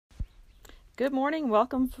Good morning.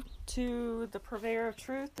 Welcome to the Purveyor of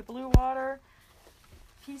Truth, the Blue Water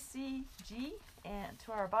PCG, and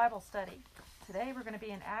to our Bible study. Today we're going to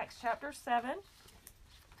be in Acts chapter 7.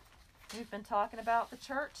 We've been talking about the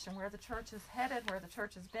church and where the church is headed, where the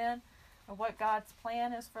church has been, and what God's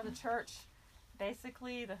plan is for the church.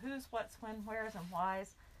 Basically, the who's, what's, when, where's, and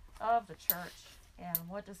why's of the church, and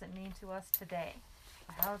what does it mean to us today?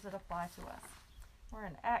 How does it apply to us? We're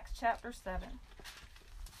in Acts chapter 7.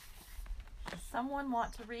 Does someone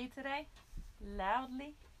want to read today?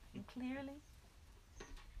 Loudly and clearly?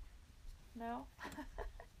 No? Alright,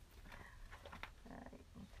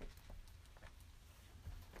 okay.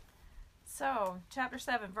 So, chapter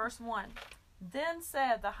 7, verse 1. Then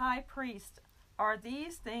said the high priest, "Are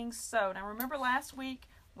these things so?" Now remember last week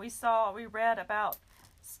we read about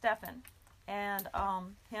Stephen and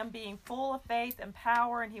him being full of faith and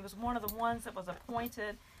power, and he was one of the ones that was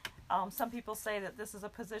appointed. Some people say that this is a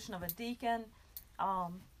position of a deacon,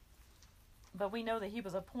 but we know that he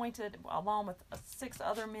was appointed along with 6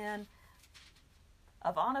 other men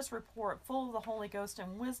of honest report, full of the Holy Ghost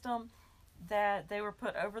and wisdom, that they were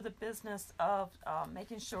put over the business of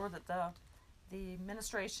making sure that the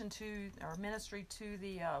ministry to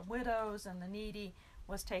the widows and the needy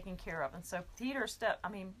was taken care of. And so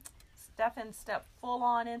Stephen stepped full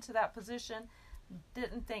on into that position.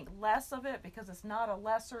 Didn't think less of it because it's not a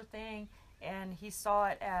lesser thing, and he saw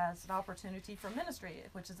it as an opportunity for ministry,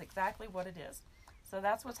 which is exactly what it is. So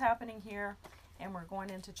that's what's happening here, and we're going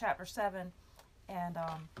into chapter 7. And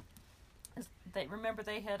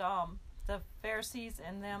they had the Pharisees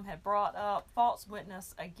and them had brought up false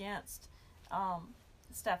witness against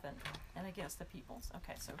Stephen and against the peoples.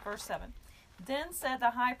 Okay, so verse 7. Then said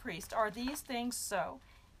the high priest, "Are these things so?"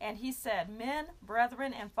 And he said, "Men,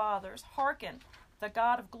 brethren, and fathers, hearken. The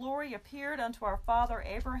God of glory appeared unto our father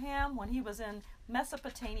Abraham when he was in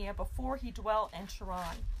Mesopotamia, before he dwelt in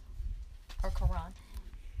Charan,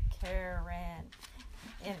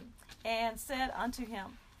 and said unto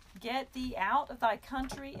him, Get thee out of thy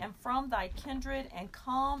country and from thy kindred, and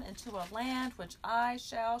come into a land which I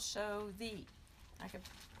shall show thee." I could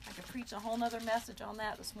preach a whole nother message on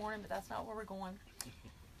that this morning, but that's not where we're going.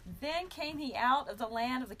 "Then came he out of the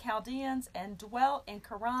land of the Chaldeans and dwelt in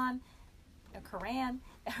Charan,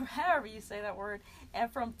 however you say that word,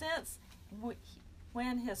 and from thence,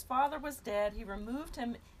 when his father was dead, he removed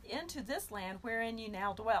him into this land wherein you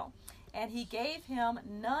now dwell. And he gave him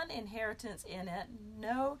none inheritance in it,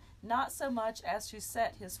 no, not so much as to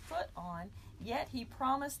set his foot on, yet he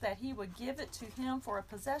promised that he would give it to him for a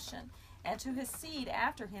possession, and to his seed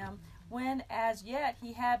after him, when as yet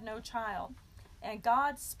he had no child. And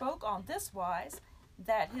God spoke on this wise,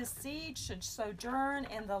 that his seed should sojourn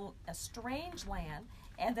in a strange land,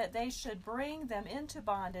 and that they should bring them into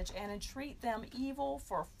bondage, and entreat them evil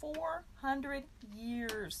for 400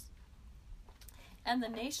 years. And the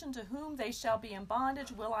nation to whom they shall be in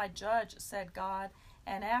bondage will I judge, said God,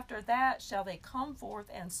 and after that shall they come forth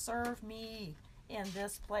and serve me in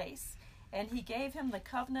this place. And he gave him the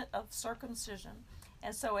covenant of circumcision.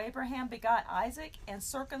 And so Abraham begot Isaac, and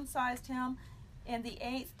circumcised him in the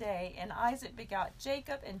 8th day, and Isaac begot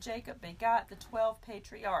Jacob, and Jacob begot the 12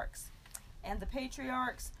 patriarchs. And the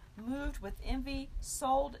patriarchs, moved with envy,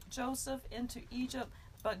 sold Joseph into Egypt,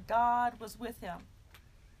 but God was with him.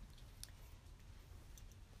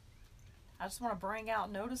 I just want to bring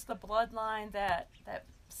out, notice the bloodline that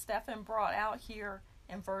Stephen brought out here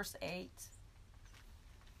in verse 8.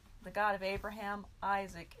 The God of Abraham,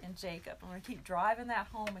 Isaac, and Jacob. I'm going to keep driving that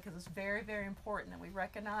home because it's very, very important that we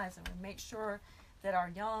recognize and we make sure that our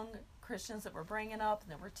young Christians that we're bringing up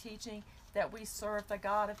and that we're teaching, that we serve the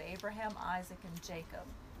God of Abraham, Isaac, and Jacob.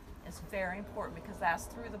 It's very important because that's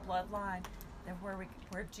through the bloodline, and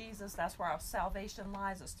where Jesus, that's where our salvation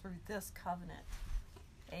lies, is through this covenant.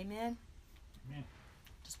 Amen? Amen.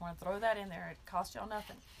 Just want to throw that in there. It costs y'all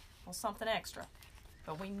nothing. Well, something extra.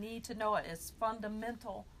 But we need to know it. It's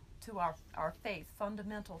fundamental to our faith,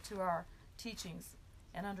 fundamental to our teachings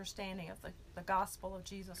and understanding of the gospel of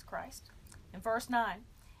Jesus Christ. In verse 9,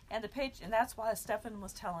 and that's why Stephen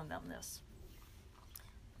was telling them this.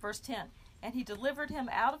 Verse 10, and he delivered him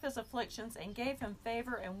out of his afflictions, and gave him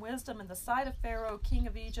favor and wisdom in the sight of Pharaoh, king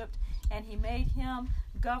of Egypt, and he made him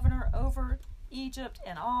governor over Egypt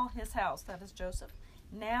and all his house, that is Joseph.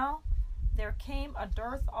 Now there came a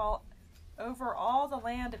dearth over all the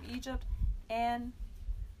land of Egypt and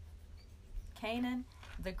Canaan,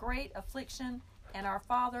 the great affliction, and our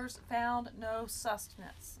fathers found no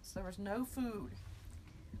sustenance. So there was no food.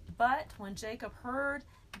 But when Jacob heard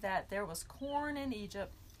that there was corn in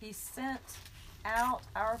Egypt, he sent out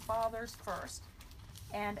our fathers first,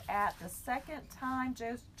 And at the second time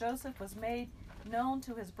Joseph was made known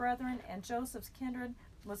to his brethren, and Joseph's kindred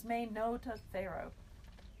was made known to Pharaoh.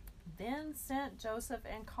 Then sent Joseph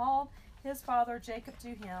and called his father Jacob to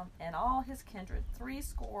him, and all his kindred,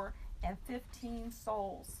 75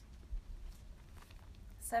 souls.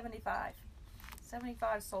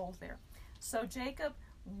 75 souls there. So Jacob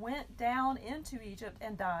went down into Egypt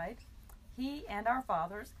and died, he and our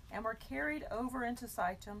fathers, and were carried over into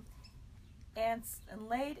Shittim, and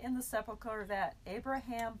laid in the sepulchre that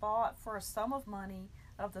Abraham bought for a sum of money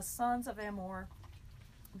of the sons of Hamor,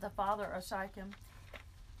 the father of Shechem.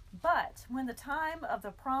 But when the time of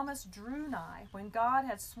the promise drew nigh, when God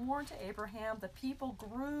had sworn to Abraham, the people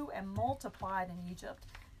grew and multiplied in Egypt,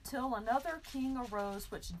 till another king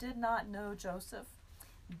arose which did not know Joseph.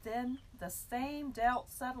 Then the same dealt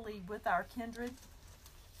subtly with our kindred,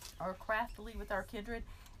 or craftily with our kindred,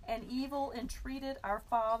 and evil entreated our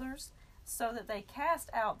fathers, so that they cast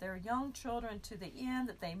out their young children to the end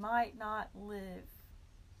that they might not live.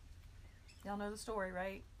 Y'all know the story,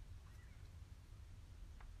 right?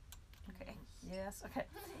 Okay. Yes. Okay.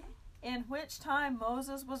 In which time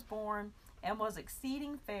Moses was born and was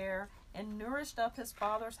exceeding fair, and nourished up his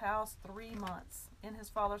father's house 3 months. In his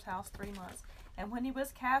father's house 3 months. And when he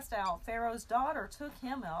was cast out, Pharaoh's daughter took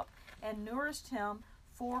him up and nourished him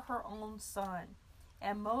for her own son.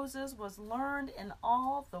 And Moses was learned in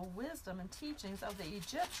all the wisdom and teachings of the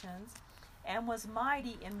Egyptians, and was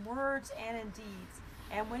mighty in words and in deeds.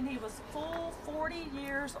 And when he was full 40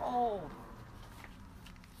 years old,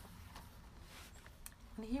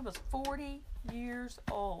 when he was 40 years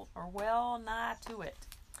old, or well nigh to it,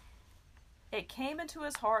 it came into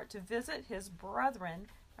his heart to visit his brethren,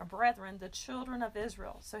 the children of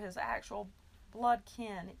Israel. So his actual blood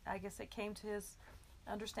kin, I guess it came to his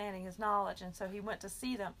understanding, his knowledge, and so he went to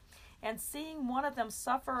see them. And seeing one of them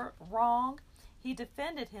suffer wrong, he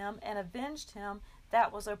defended him and avenged him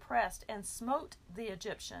that was oppressed, and smote the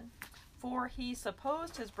Egyptian. For he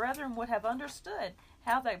supposed his brethren would have understood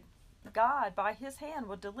how that God by his hand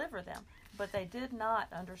would deliver them, but they did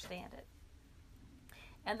not understand it.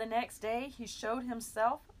 And the next day he showed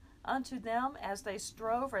himself unto them as they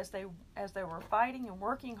strove, as they were fighting and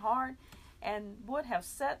working hard, and would have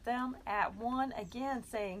set them at one again,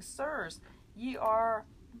 saying, Sirs, ye are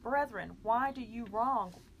brethren, why do you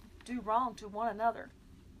do wrong to one another?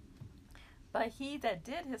 But he that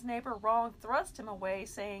did his neighbor wrong thrust him away,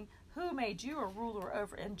 saying, Who made you a ruler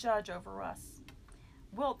over and judge over us?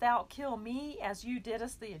 Wilt thou kill me as you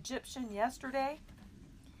didst the Egyptian yesterday?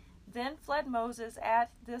 Then fled Moses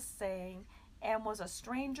at this saying, and was a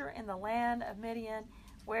stranger in the land of Midian,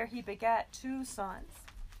 where he begat 2 sons.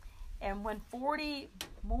 And when 40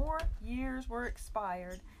 more years were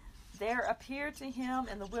expired, there appeared to him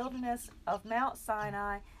in the wilderness of Mount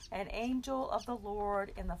Sinai an angel of the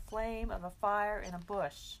Lord in the flame of a fire in a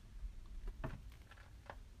bush.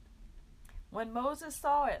 When Moses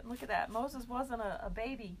saw it, look at that, Moses wasn't a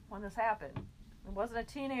baby when this happened. It wasn't a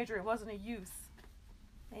teenager, it wasn't a youth.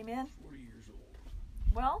 Amen? 40 years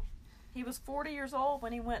old. Well, he was 40 years old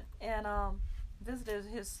when he went and visited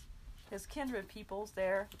his kindred peoples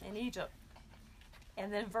there in Egypt.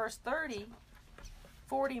 And then verse 30,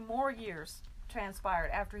 40 more years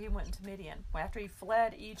transpired after he went into Midian, after he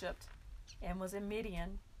fled Egypt and was in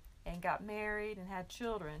Midian and got married and had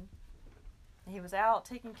children. And he was out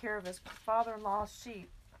taking care of his father-in-law's sheep.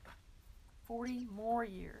 40 more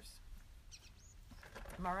years.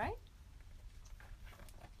 Am I right?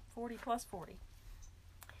 40 plus 40.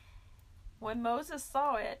 When Moses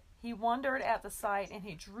saw it, he wondered at the sight, and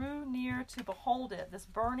he drew near to behold it, this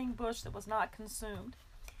burning bush that was not consumed.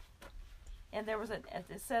 And there was it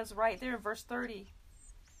says right there in verse 30,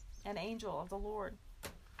 an angel of the Lord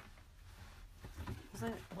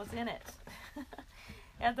was in it.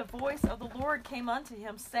 And the voice of the Lord came unto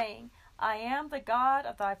him, saying, I am the God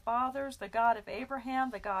of thy fathers, the God of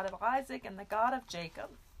Abraham, the God of Isaac, and the God of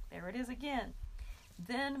Jacob. There it is again.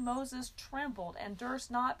 Then Moses trembled and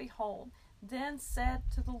durst not behold. Then said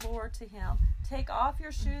to the Lord to him, Take off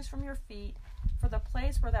your shoes from your feet, for the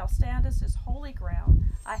place where thou standest is holy ground.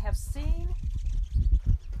 I have seen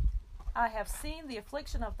the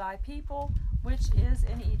affliction of thy people, which is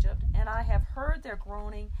in Egypt, and I have heard their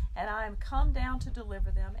groaning, and I am come down to deliver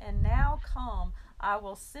them. And now come, I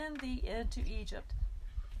will send thee into Egypt.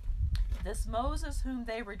 This Moses whom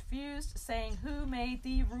they refused, saying, Who made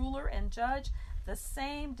thee ruler and judge? The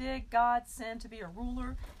same did God send to be a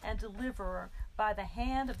ruler and deliverer by the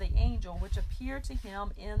hand of the angel which appeared to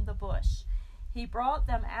him in the bush. He brought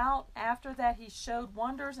them out. After that he showed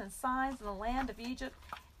wonders and signs in the land of Egypt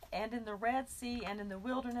and in the Red Sea and in the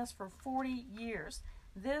wilderness for 40 years.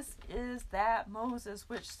 This is that Moses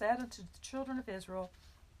which said unto the children of Israel,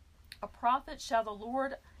 a prophet shall the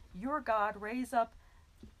Lord your God raise up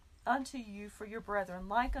unto you for your brethren,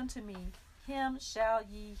 like unto me, him shall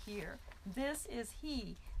ye hear. This is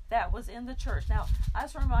he that was in the church. Now, I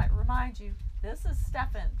just remind you, this is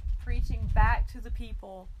Stephen preaching back to the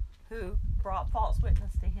people who brought false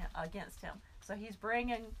witness to him against him. So he's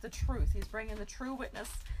bringing the truth. He's bringing the true witness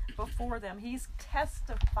before them. He's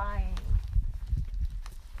testifying.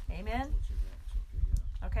 Amen?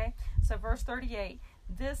 Okay, so verse 38.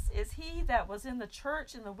 This is he that was in the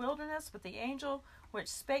church in the wilderness with the angel which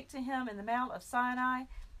spake to him in the mount of Sinai,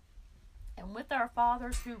 and with our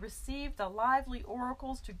fathers who received the lively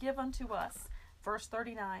oracles to give unto us. Verse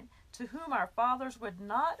 39. To whom our fathers would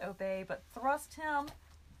not obey, but thrust him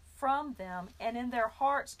from them, and in their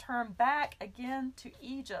hearts turned back again to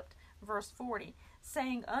Egypt. Verse 40.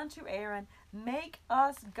 Saying unto Aaron, make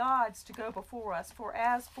us gods to go before us, for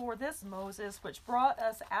as for this Moses, which brought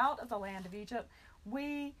us out of the land of Egypt,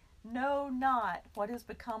 we know not what is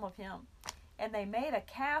become of him. And they made a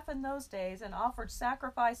calf in those days, and offered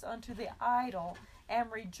sacrifice unto the idol,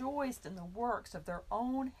 and rejoiced in the works of their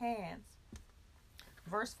own hands.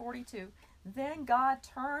 Verse 42. Then God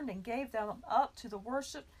turned and gave them up to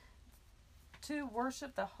worship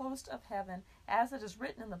the host of heaven, as it is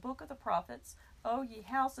written in the book of the prophets, O ye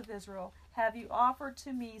house of Israel, have you offered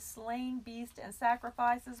to me slain beasts and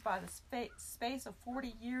sacrifices by the space of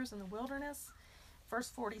 40 years in the wilderness? Verse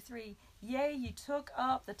 43, yea, ye took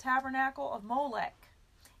up the tabernacle of Molech,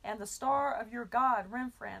 and the star of your god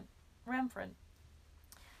Remphan,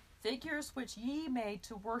 figures which ye made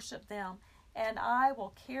to worship them, and I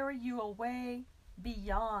will carry you away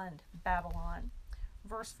beyond Babylon.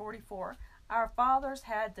 Verse 44, our fathers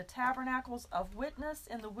had the tabernacles of witness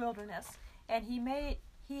in the wilderness, and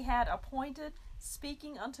he had appointed,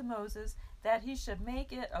 speaking unto Moses, that he should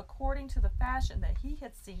make it according to the fashion that he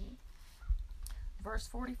had seen. Verse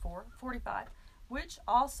 45, which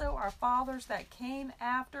also our fathers that came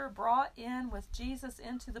after brought in with Jesus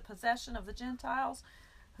into the possession of the Gentiles,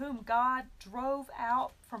 whom God drove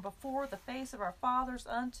out from before the face of our fathers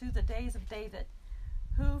unto the days of David,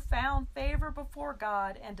 who found favor before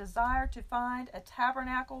God and desired to find a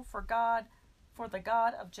tabernacle for God, for the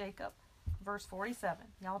God of Jacob. Verse 47.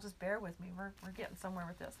 Y'all just bear with me. We're getting somewhere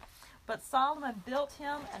with this. But Solomon built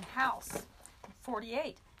him an house.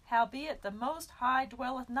 48. Howbeit the Most High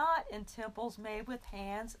dwelleth not in temples made with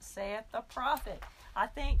hands, saith the prophet. I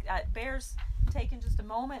think it bears taking just a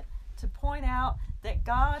moment to point out that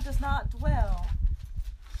God does not dwell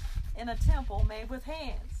in a temple made with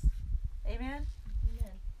hands. Amen?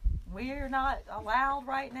 Amen. We are not allowed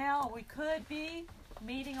right now. We could be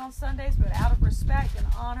meeting on Sundays, but out of respect and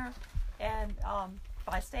honor, and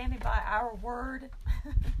by standing by our word,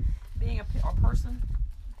 being a person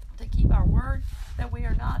to keep our word, that we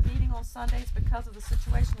are not meeting on Sundays because of the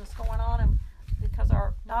situation that's going on, and because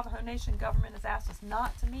our Navajo Nation government has asked us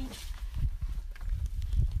not to meet.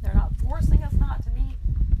 They're not forcing us not to meet.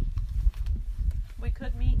 We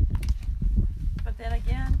could meet, but then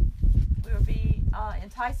again, we would be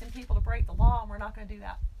enticing people to break the law, and we're not going to do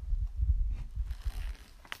that.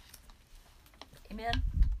 Amen?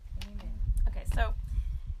 Amen. Okay, so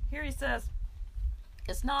here he says,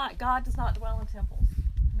 God does not dwell in temples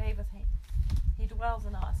made with hands. He dwells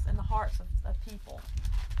in us, in the hearts of people.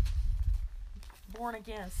 Born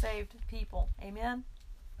again, saved people. Amen?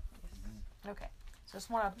 Okay, so just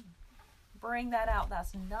want to bring that out.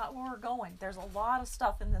 That's not where we're going. There's a lot of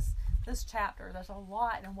stuff in this chapter. There's a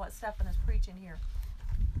lot in what Stephen is preaching here.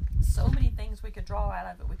 So many things we could draw out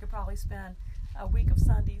of it. We could probably spend a week of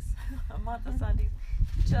Sundays, a month of Sundays,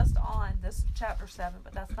 just on this chapter 7,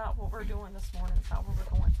 but that's not what we're doing this morning. It's not where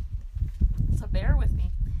we're going. So bear with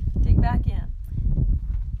me. Dig back in.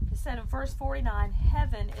 He said in verse 49,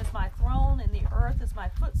 heaven is my throne and the earth is my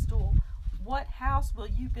footstool. What house will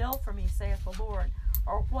you build for me, saith the Lord?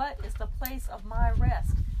 Or what is the place of my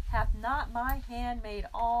rest? Hath not my hand made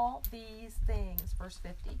all these things? Verse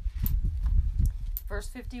 50. Verse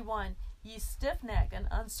 51, ye stiff-necked and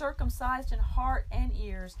uncircumcised in heart and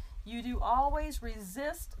ears, you do always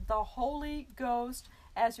resist the Holy Ghost,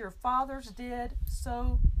 as your fathers did,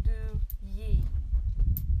 so do ye.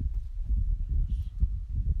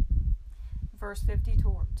 Verse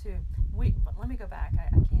 52. Let me go back. I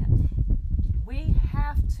can't. We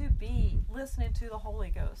have to be listening to the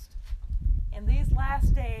Holy Ghost. In these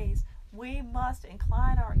last days, we must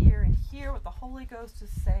incline our ear and hear what the Holy Ghost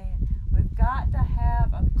is saying. We've got to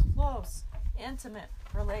have a close, intimate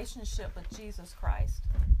relationship with Jesus Christ.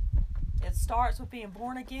 It starts with being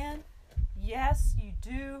born again. Yes, you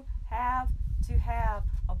do have to have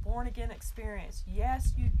a born-again experience.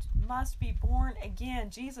 Yes, you must be born again.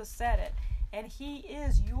 Jesus said it. And He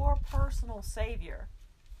is your personal Savior.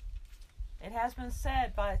 It has been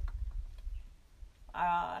said by,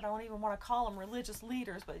 I don't even want to call them religious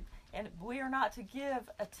leaders, and we are not to give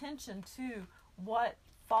attention to what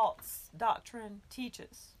false doctrine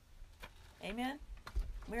teaches. Amen?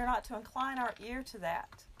 We are not to incline our ear to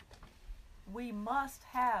that. We must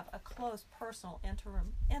have a close, personal,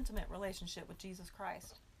 intimate relationship with Jesus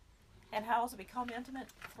Christ. And how does it become intimate?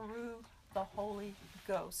 Through the Holy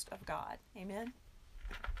Ghost of God. Amen?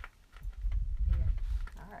 Yeah.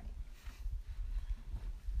 All right.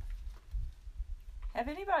 Have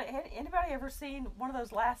anybody ever seen one of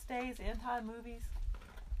those Last Days end time movies?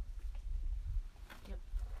 Yep.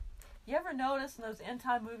 You ever notice in those end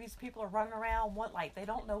time movies people are running around like they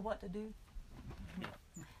don't know what to do?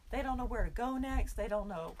 They don't know where to go next. They don't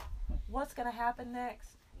know what's going to happen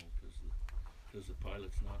next. Because the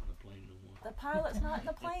pilot's not in the plane no more. The pilot's not in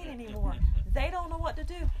the plane anymore. They don't know what to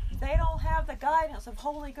do. They don't have the guidance of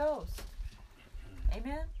Holy Ghost.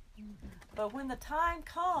 Amen? But when the time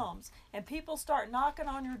comes and people start knocking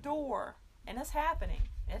on your door, and it's happening.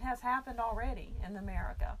 It has happened already in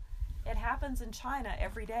America. It happens in China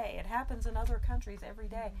every day. It happens in other countries every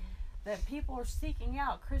day. That people are seeking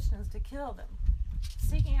out Christians to kill them.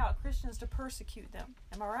 Seeking out Christians to persecute them.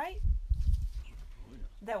 Am I right? Oh, yeah.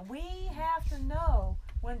 That we have to know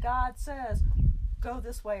when God says, go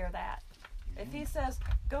this way or that. If He says,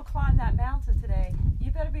 go climb that mountain today,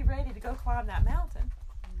 you better be ready to go climb that mountain.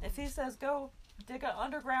 If He says, go dig an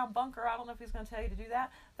underground bunker, I don't know if He's going to tell you to do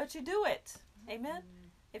that, but you do it. Amen?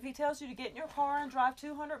 If He tells you to get in your car and drive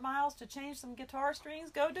 200 miles to change some guitar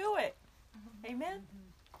strings, go do it. Amen?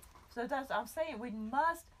 So I'm saying we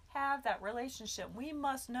must have that relationship. We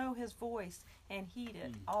must know His voice and heed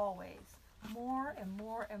it always. More and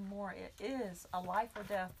more and more. It is a life or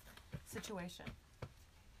death situation.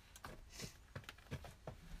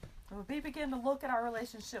 When we begin to look at our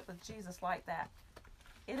relationship with Jesus like that,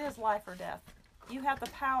 it is life or death. You have the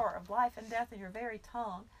power of life and death in your very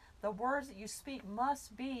tongue. The words that you speak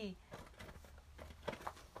must be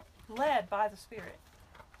led by the Spirit.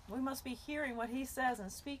 We must be hearing what He says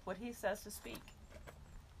and speak what He says to speak.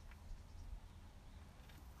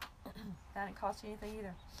 That didn't cost you anything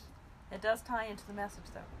either. It does tie into the message,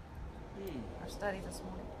 though. Our study this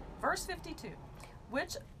morning. Verse 52.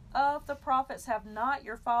 Which of the prophets have not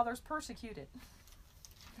your fathers persecuted?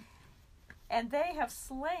 And they have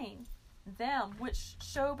slain them which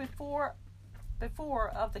show before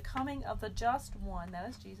of the coming of the just one, that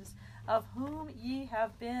is Jesus, of whom ye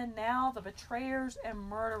have been now the betrayers and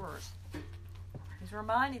murderers. He's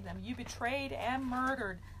reminding them, you betrayed and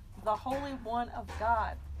murdered the Holy One of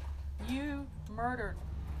God. You murdered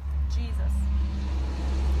Jesus.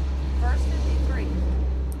 Verse 53.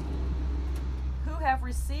 Who have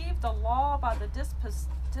received the law by the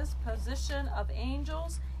disposition of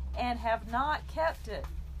angels and have not kept it.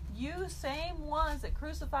 You same ones that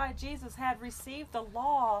crucified Jesus had received the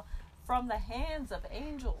law from the hands of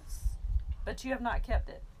angels, but you have not kept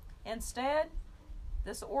it. Instead,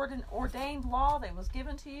 this ordained law that was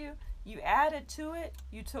given to you, you added to it,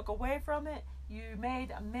 you took away from it, you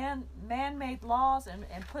made man-made laws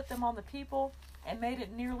and put them on the people and made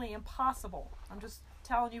it nearly impossible. I'm just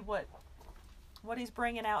telling you what he's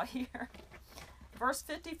bringing out here. Verse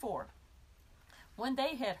 54. When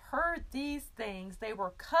they had heard these things, they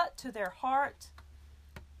were cut to their heart,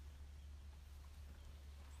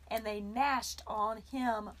 and they gnashed on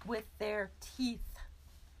him with their teeth.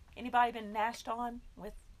 Anybody been gnashed on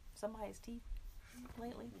with somebody's teeth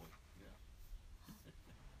lately?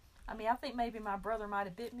 I mean, I think maybe my brother might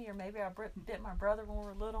have bit me, or maybe I bit my brother when we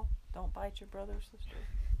were little. Don't bite your brother or sister.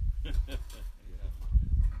 Yeah.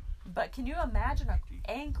 But can you imagine an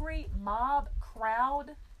angry mob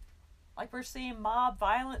crowd? Like we're seeing mob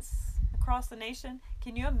violence across the nation.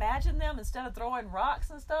 Can you imagine them, instead of throwing rocks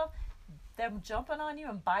and stuff, them jumping on you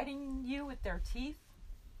and biting you with their teeth?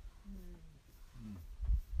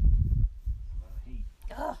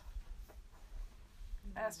 Ugh.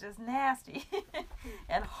 That's just nasty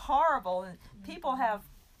and horrible. And people have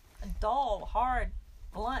dull, hard,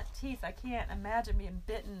 blunt teeth. I can't imagine being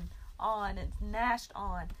bitten on and gnashed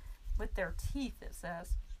on with their teeth, it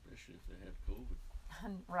says. Especially if they have COVID.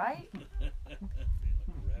 Right? Like a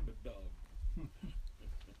rabid dog.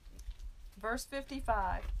 Verse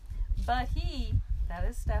 55. But he, that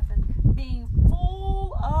is Stephen, being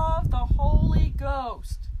full of the Holy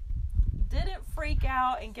Ghost, didn't freak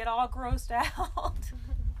out and get all grossed out.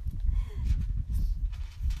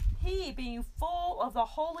 He, being full of the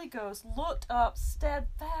Holy Ghost, looked up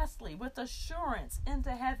steadfastly with assurance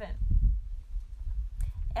into heaven,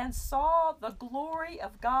 and saw the glory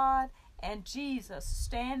of God and Jesus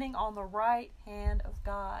standing on the right hand of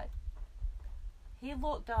God. He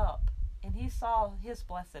looked up and he saw his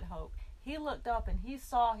blessed hope. He looked up and he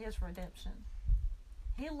saw his redemption.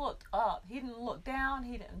 He looked up. He didn't look down.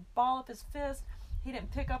 He didn't ball up his fist. He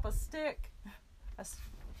didn't pick up a stick,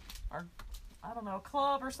 or I don't know, a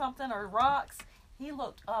club or something, or rocks. He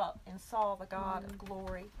looked up and saw the God of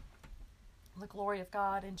glory, the glory of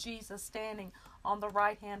God, and Jesus standing on the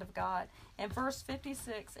right hand of God. And verse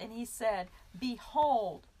 56, and he said,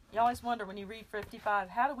 behold, you always wonder when you read 55,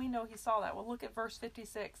 how do we know he saw that? Well, look at verse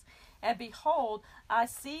 56. And behold, I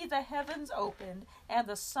see the heavens opened, and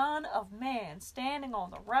the Son of Man standing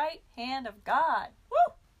on the right hand of God.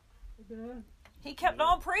 Woo! He kept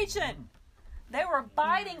on preaching. They were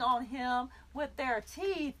biting on him with their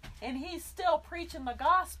teeth, and he's still preaching the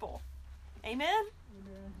gospel. Amen?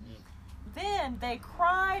 Then they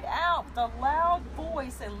cried out with a loud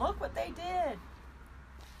voice, and look what they did.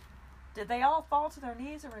 Did they all fall to their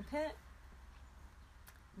knees and repent?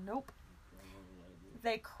 Nope.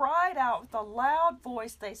 They cried out with a loud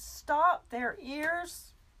voice. They stopped their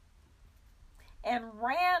ears and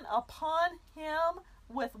ran upon him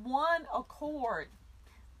with one accord.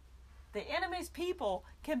 The enemy's people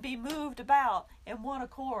can be moved about in one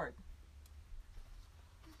accord.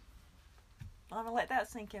 I'm going to let that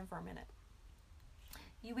sink in for a minute.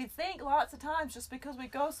 You would think lots of times just because we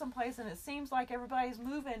go someplace and it seems like everybody's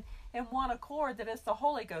moving in one accord that it's the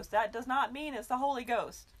Holy Ghost. That does not mean it's the Holy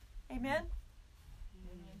Ghost. Amen?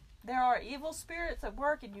 There are evil spirits at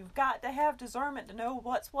work, and you've got to have discernment to know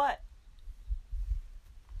what's what.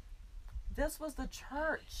 This was the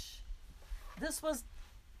church. This was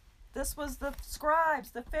the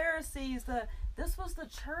scribes, the Pharisees. This was the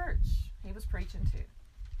church he was preaching to.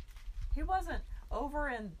 He wasn't over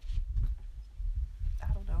in,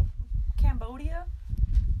 I don't know, Cambodia.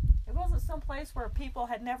 It wasn't some place where people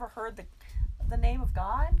had never heard the name of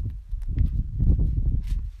God.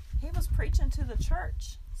 He was preaching to the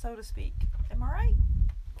church, so to speak. Am I right?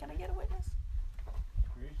 Can I get a witness?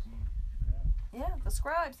 Yeah, the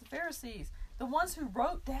scribes, the Pharisees, the ones who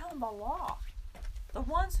wrote down the law, the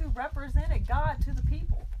ones who represented God to the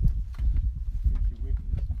people.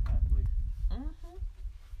 Mm-hmm.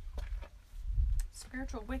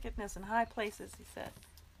 Spiritual wickedness in high places, he said.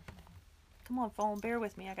 Come on, phone, bear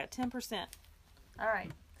with me. I got 10%. All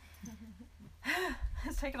right.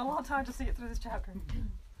 It's taken a long time to see it through this chapter.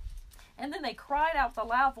 And then they cried out with a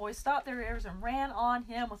loud voice, stopped their ears, and ran on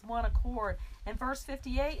him with one accord. And verse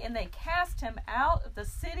 58, and they cast him out of the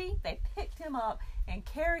city. They picked him up and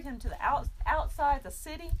carried him to the outside the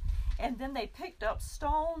city. And then they picked up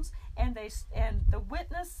stones, and the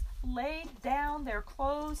witness laid down their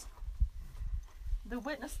clothes. The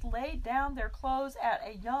witness laid down their clothes at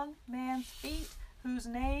a young man's feet, whose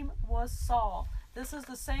name was Saul. This is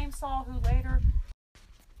the same Saul who later...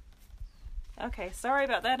 Okay, sorry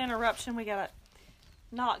about that interruption. We got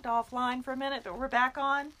knocked offline for a minute, but we're back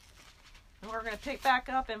on. And we're going to pick back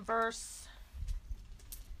up in verse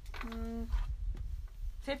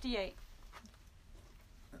 58.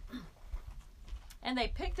 And they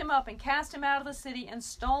picked him up and cast him out of the city and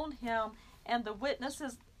stoned him, and the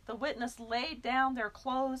witness laid down their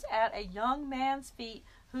clothes at a young man's feet,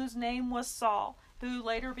 whose name was Saul, who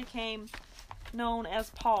later became known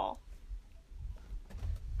as Paul.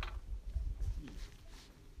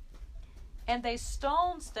 And they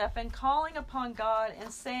stoned Stephen, calling upon God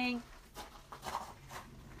and saying,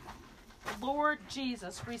 Lord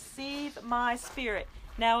Jesus, receive my spirit.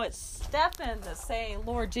 Now it's Stephen that's saying,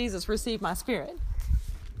 Lord Jesus, receive my spirit.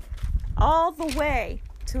 All the way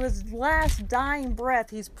to his last dying breath,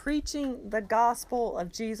 he's preaching the gospel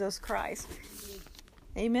of Jesus Christ.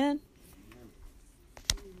 Amen?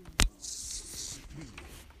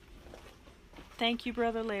 Thank you,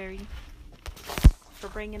 Brother Larry, for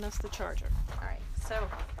bringing us the charger. All right, so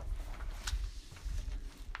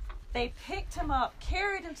they picked him up,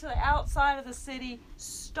 carried him to the outside of the city,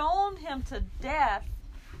 stoned him to death.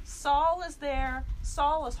 Saul is there.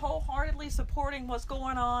 Saul is wholeheartedly supporting what's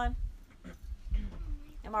going on.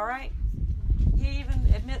 Am I right? He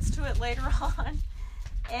even admits to it later on.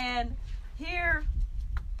 And here,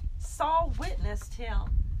 Saul witnessed him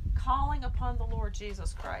calling upon the Lord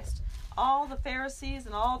Jesus Christ. All the Pharisees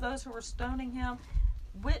and all those who were stoning him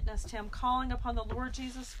witnessed him calling upon the Lord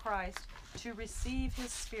Jesus Christ to receive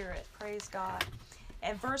his spirit. Praise God.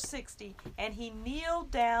 And verse 60, and he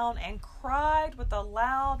kneeled down and cried with a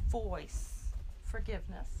loud voice,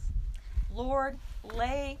 forgiveness. Lord,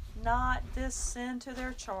 lay not this sin to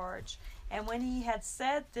their charge. And when he had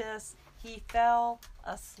said this, he fell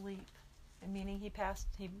asleep. Meaning he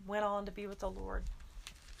went on to be with the Lord.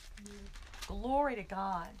 Glory to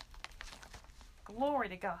God. Glory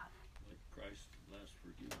to God. Like Christ last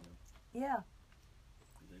forgive them. Yeah.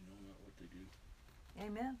 For they know not what they do.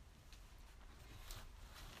 Amen.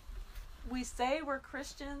 We say we're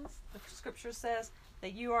Christians. The scripture says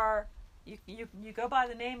that you go by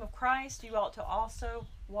the name of Christ. You ought to also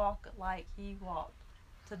walk like he walked,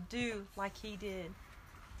 to do like he did.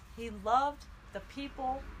 He loved the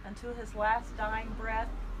people until his last dying breath.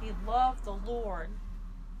 He loved the Lord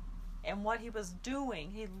and what he was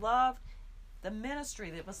doing. He loved the ministry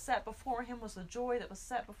that was set before him, was the joy that was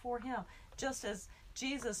set before him. Just as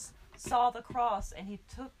Jesus saw the cross and he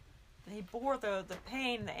bore the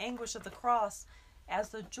pain, the anguish of the cross as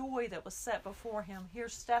the joy that was set before him. Here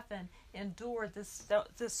Stephen endured this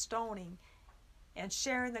stoning and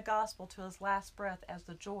sharing the gospel to his last breath as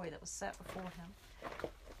the joy that was set before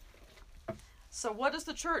him. So what does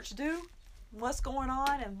the church do? What's going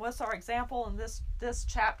on and what's our example in this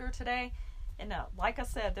chapter today? And like I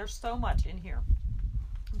said, there's so much in here.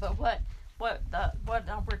 But our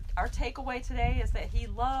takeaway today is that he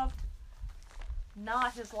loved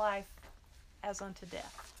not his life as unto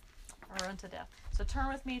death, or unto death. So turn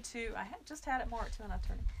with me to, I just had it marked too, and I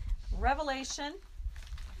turned it. Revelation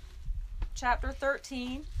chapter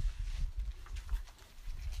 13,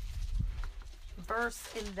 verse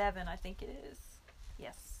 11, I think it is.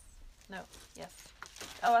 Yes. No. Yes.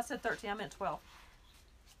 Oh, I said 13. I meant 12.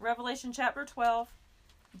 Revelation chapter 12,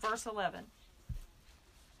 verse 11.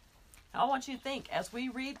 I want you to think, as we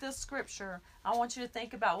read this scripture, I want you to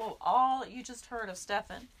think about all that you just heard of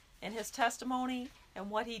Stephen and his testimony and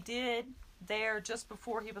what he did there just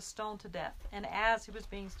before he was stoned to death and as he was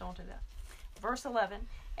being stoned to death. Verse 11,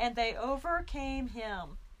 and they overcame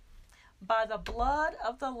him by the blood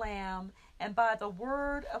of the Lamb and by the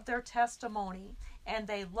word of their testimony, and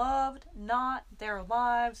they loved not their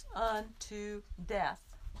lives unto death.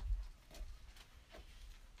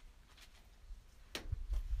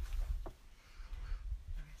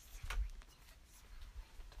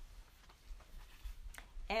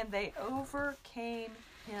 And they overcame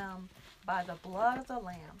him by the blood of the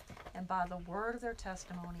Lamb and by the word of their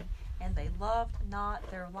testimony, and they loved not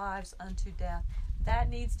their lives unto death. That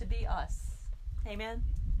needs to be us. Amen?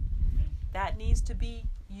 That needs to be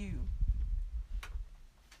you.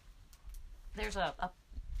 There's a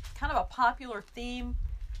kind of a popular theme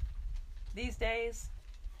these days.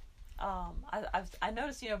 I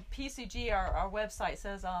noticed, PCG, our website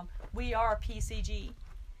says, we are PCG.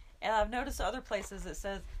 And I've noticed other places it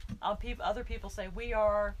says, other people say, we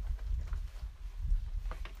are,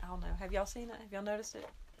 I don't know. Have y'all seen it? Have y'all noticed it?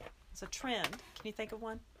 It's a trend. Can you think of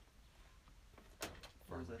one?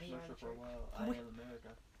 Or was that commercial for a while? I Am America.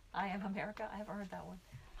 I Am America? I haven't heard that one.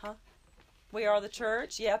 Huh? We are the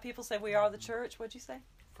church. Yeah, people say we are the church. What'd you say?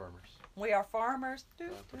 Farmers. We are farmers.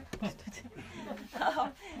 And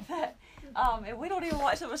we don't even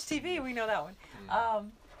watch so much TV. We know that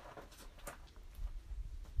one.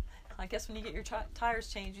 I guess when you get your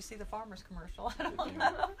tires changed, you see the farmer's commercial. I don't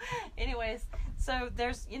know. Anyways, so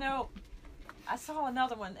there's, I saw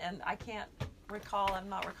another one, and I can't recall. I'm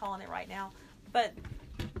not recalling it right now. But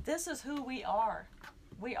this is who we are.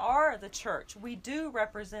 We are the church. We do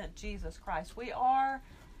represent Jesus Christ. We are,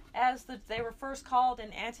 as they were first called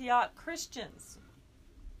in Antioch, Christians.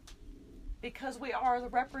 Because we are the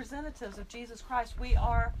representatives of Jesus Christ. We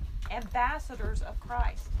are ambassadors of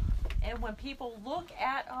Christ. And when people look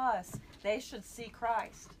at us, they should see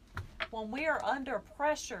Christ. When we are under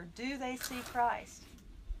pressure, do they see Christ?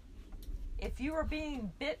 If you are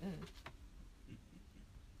being bitten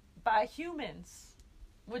by humans,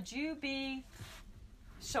 would you be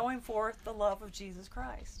showing forth the love of Jesus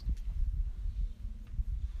Christ?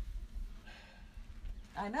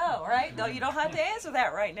 I know, right? No, you don't have to answer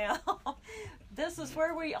that right now. This is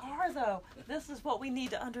where we are, though. This is what we need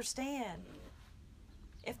to understand.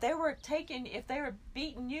 If they were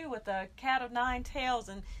beating you with a cat of nine tails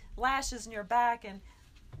and lashes in your back and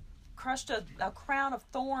crushed a crown of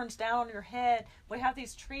thorns down on your head, we have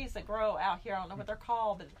these trees that grow out here. I don't know what they're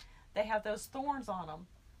called, but they have those thorns on them.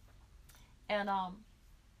 And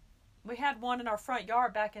we had one in our front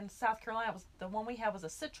yard back in South Carolina. The one we had was a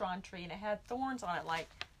citron tree, and it had thorns on it like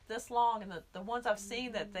this long. And the ones I've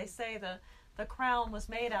seen that they say the crown was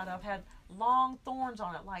made out of had long thorns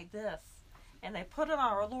on it like this. And they put it on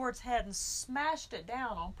our Lord's head and smashed it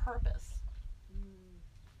down on purpose.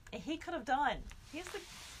 And he could have done. He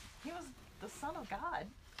was the Son of God.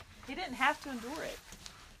 He didn't have to endure it.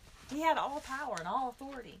 He had all power and all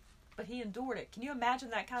authority, but he endured it. Can you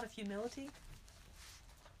imagine that kind of humility?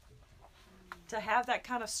 To have that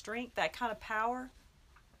kind of strength, that kind of power?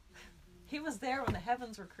 He was there when the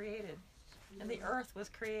heavens were created. and the earth was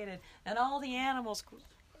created, and all the animals,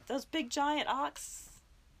 those big giant ox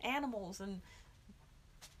animals, and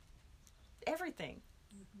everything,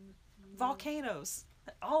 volcanoes,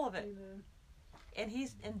 all of it. And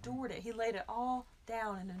he's endured it. He laid it all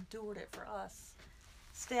down and endured it for us.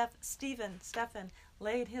 Stephen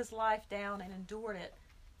laid his life down and endured it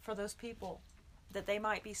for those people, that they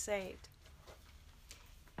might be saved.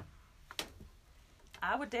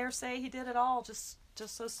 I would dare say he did it all just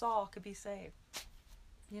so Saul could be saved.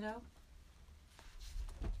 You know?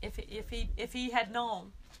 If he had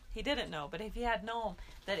known, he didn't know, but if he had known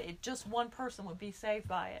that just one person would be saved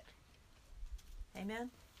by it. Amen?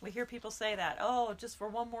 We hear people say that, oh, just for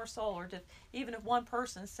one more soul, or just, even if one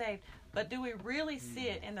person is saved. But do we really see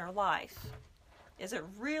it in their life? Is it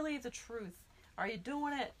really the truth? Are you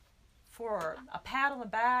doing it for a pat on the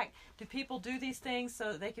back? Do people do these things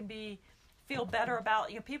so that they can feel better about,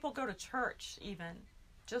 people go to church even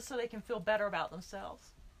just so they can feel better about themselves.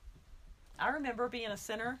 I remember being a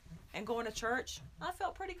sinner and going to church. I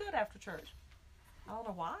felt pretty good after church. I don't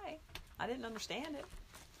know why. I didn't understand it.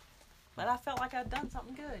 But I felt like I'd done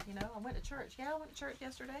something good, I went to church. Yeah, I went to church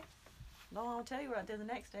yesterday. No, I won't tell you what I did the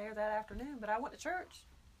next day or that afternoon, but I went to church.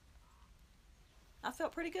 I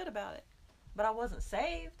felt pretty good about it. But I wasn't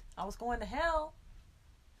saved. I was going to hell.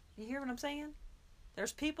 You hear what I'm saying?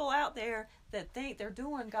 There's people out there that think they're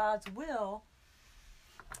doing God's will.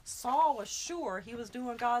 Saul was sure he was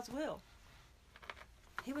doing God's will.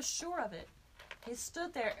 He was sure of it. He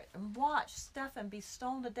stood there and watched Stephen be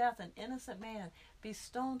stoned to death, an innocent man be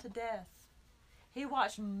stoned to death. He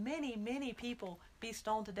watched many, many people be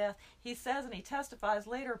stoned to death. He says, and he testifies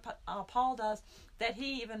later, Paul does, that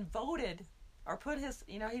he even voted, or put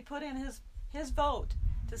he put in his vote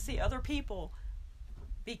to see other people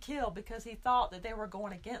be killed because he thought that they were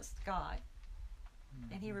going against God.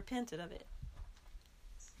 And he repented of it.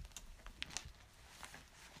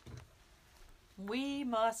 We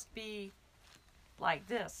must be like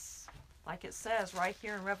this, like it says right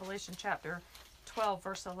here in Revelation chapter 12,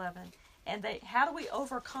 verse 11. And how do we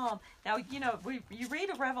overcome? Now, you read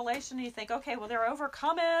a Revelation and you think, okay, well, they're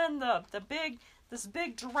overcoming this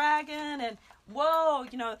big dragon, and whoa,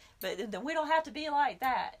 but we don't have to be like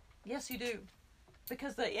that. Yes, you do.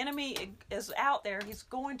 Because the enemy is out there. He's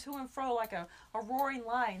going to and fro like a roaring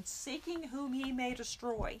lion, seeking whom he may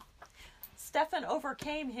destroy. Stephen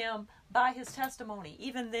overcame him by his testimony,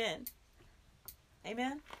 even then.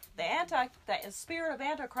 Amen? The spirit of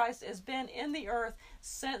Antichrist has been in the earth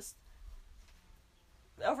since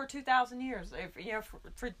over 2,000 years.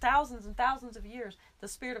 For thousands and thousands of years, the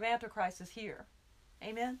spirit of Antichrist is here.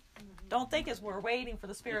 Amen? Don't think we're waiting for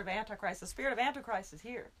the spirit of Antichrist. The spirit of Antichrist is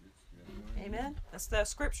here. Amen? That's the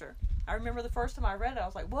scripture. I remember the first time I read it, I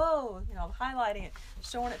was like, whoa, highlighting it,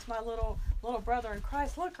 showing it to my little brother in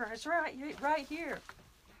Christ. Look, it's right here.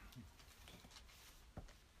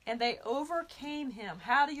 And they overcame him.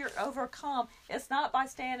 How do you overcome? It's not by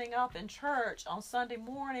standing up in church on Sunday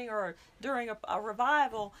morning or during a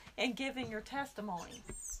revival and giving your testimony.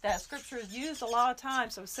 That scripture is used a lot of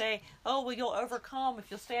times. So say, oh, well, you'll overcome if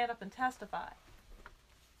you'll stand up and testify.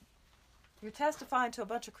 You're testifying to a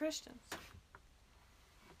bunch of Christians.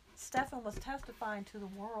 Stephen was testifying to the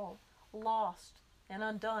world, lost and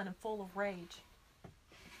undone and full of rage.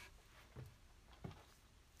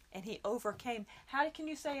 And he overcame. How can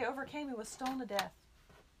you say he overcame? He was stoned to death.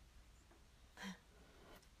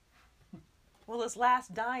 Well, his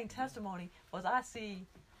last dying testimony was, I see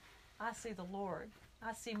the Lord.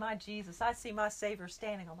 I see my Jesus. I see my Savior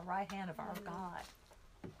standing on the right hand of our God.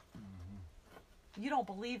 You don't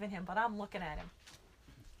believe in him, but I'm looking at him.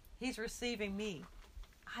 He's receiving me.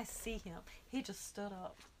 I see him. He just stood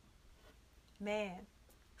up. Man.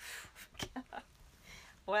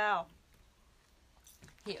 Wow.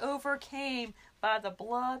 He overcame by the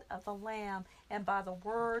blood of the Lamb and by the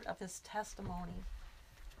word of his testimony.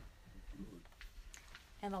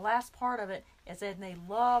 And the last part of it is that they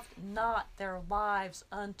loved not their lives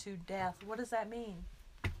unto death. What does that mean?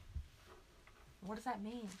 What does that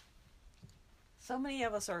mean? So many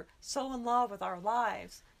of us are so in love with our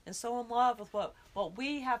lives and so in love with what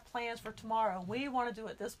we have plans for tomorrow. We want to do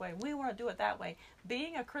it this way. We want to do it that way.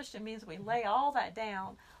 Being a Christian means we lay all that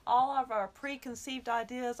down, all of our preconceived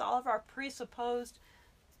ideas, all of our presupposed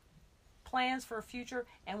plans for a future,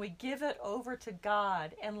 and we give it over to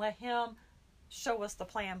God and let him show us the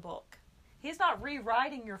plan book. He's not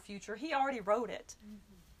rewriting your future. He already wrote it.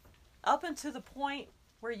 Up until the point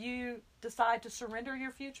where you decide to surrender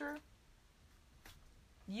your future,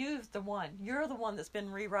 you're the one that's been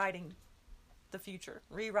rewriting the future,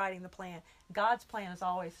 rewriting the plan. God's plan has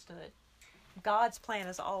always stood. God's plan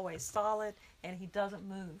is always solid, and he doesn't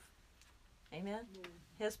move. Amen?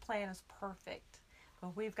 His plan is perfect.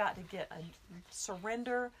 But we've got to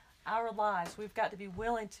surrender our lives. We've got to be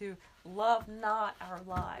willing to love not our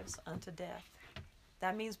lives unto death.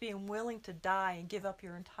 That means being willing to die and give up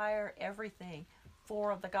your entire everything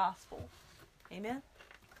for the gospel. Amen?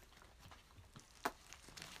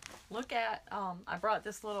 Look at, I brought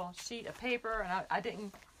this little sheet of paper, and I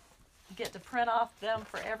didn't get to print off them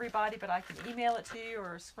for everybody, but I can email it to you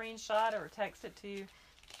or screenshot or text it to you.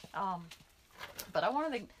 But I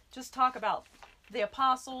wanted to just talk about the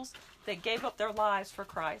apostles that gave up their lives for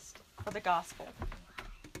Christ, for the gospel.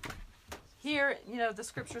 Here, the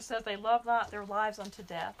scripture says they love not their lives unto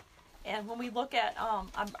death. And when we look at,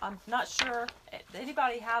 I'm not sure,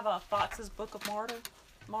 anybody have a Fox's Book of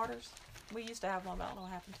Martyrs? We used to have one, but I don't know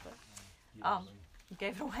what happened to it.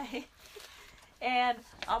 Gave it away. And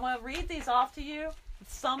I'm going to read these off to you.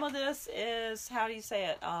 Some of this is, how do you say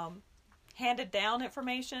it, handed down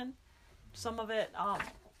information. Some of it,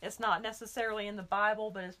 it's not necessarily in the Bible,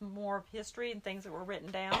 but it's more of history and things that were written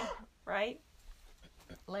down, right?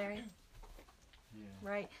 Larry? Yeah.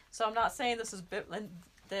 Right? So I'm not saying this is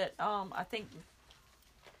that I think,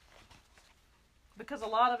 because a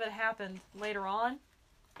lot of it happened later on,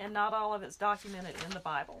 and not all of it's documented in the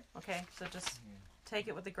Bible. Okay? So just take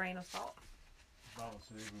it with a grain of salt. The Bible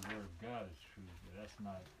says every word of God is true, but that's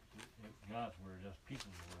not God's word, that's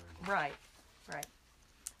people's word. Right.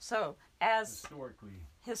 So, as historically,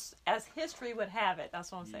 as history would have it,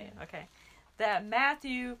 that's what I'm saying. Okay, that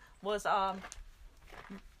Matthew was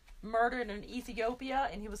murdered in Ethiopia,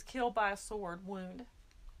 and he was killed by a sword wound.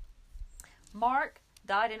 Mark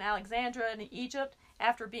died in Alexandria in Egypt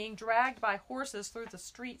after being dragged by horses through the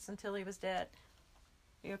streets until he was dead.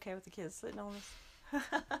 You okay with the kids sitting on this?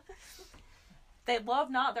 They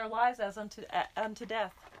loved not their lives as unto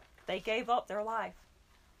death. They gave up their life.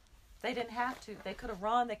 They didn't have to. They could have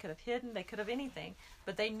run, they could have hidden, they could have anything.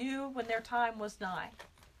 But they knew when their time was nigh.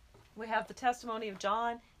 We have the testimony of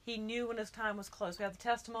John. He knew when his time was close. We have the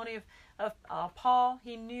testimony of Paul.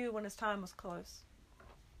 He knew when his time was close.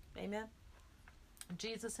 Amen?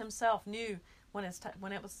 Jesus himself knew when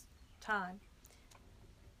it was time.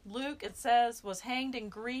 Luke, it says, was hanged in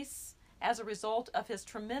Greece as a result of his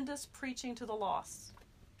tremendous preaching to the lost.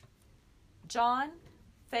 John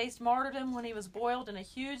faced martyrdom when he was boiled in a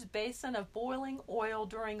huge basin of boiling oil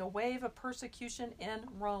during a wave of persecution in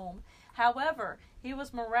Rome. However, he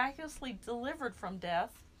was miraculously delivered from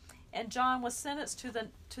death, and John was sentenced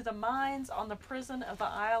to the mines on the prison of the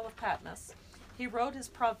Isle of Patmos. He wrote his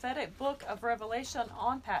prophetic book of Revelation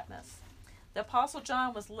on Patmos. The Apostle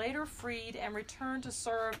John was later freed and returned to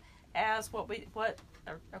serve as what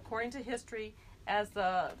according to history, as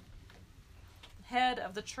the head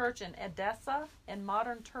of the church in Edessa in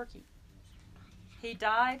modern Turkey. He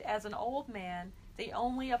died as an old man, the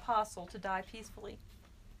only apostle to die peacefully.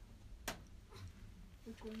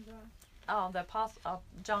 Which one died? The apostle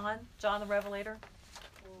John the Revelator.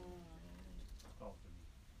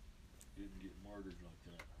 Didn't get martyred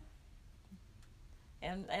like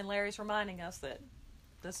that. And Larry's reminding us that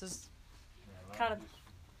this is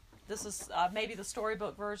maybe the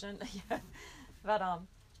storybook version, but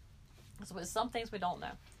so it's some things we don't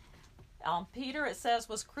know. Peter, it says,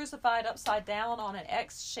 was crucified upside down on an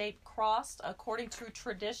X-shaped cross. According to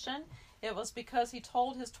tradition, it was because he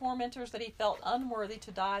told his tormentors that he felt unworthy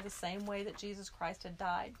to die the same way that Jesus Christ had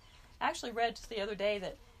died. I actually read just the other day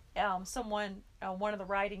that one of the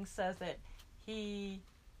writings says that he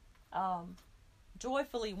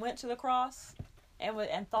joyfully went to the cross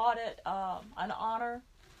and thought it an honor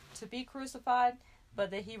to be crucified,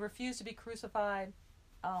 but that he refused to be crucified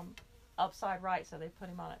upside right, so they put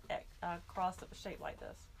him on a cross that was shaped like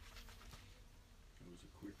this. It was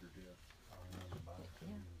a quicker death. I remember about it. He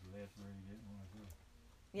was led where he didn't want to go.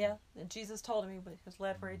 Yeah, and Jesus told him he was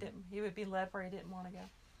led where he would be led where he didn't want to go.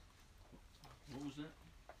 What was that?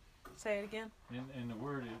 Say it again. In the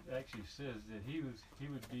word, it actually says that he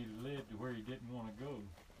would be led to where he didn't want to go.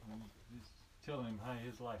 And it's telling him how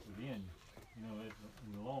his life would end,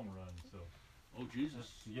 in the long run. So. Oh,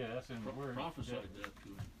 Jesus. That's in the word. Prophesied that to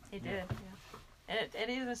him. He did, yeah. And it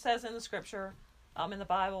even says in the scripture, in the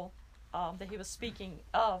Bible, that he was speaking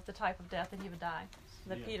of the type of death that he would die,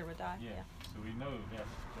 that Peter would die. Yeah. So we know that it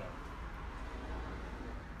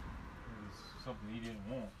was something he didn't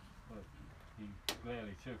want, but he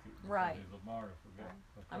gladly took it. Right. He was a martyr for God.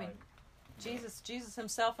 I mean, Jesus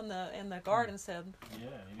himself in the garden said, he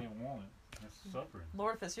didn't want it. That's suffering.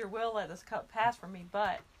 Lord, if it's your will, let this cup pass from me,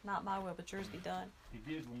 but not my will, but yours be done. He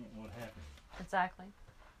did want what happened. Exactly.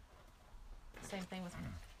 Same thing with me.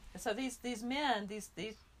 And so these men,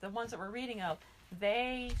 the ones that we're reading of,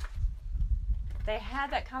 they they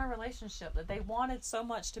had that kind of relationship, that they wanted so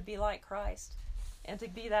much to be like Christ and to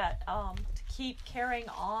be that, to keep carrying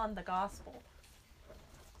on the gospel,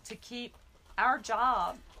 to keep our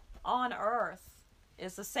job on earth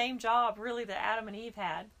is the same job really that Adam and Eve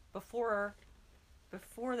had before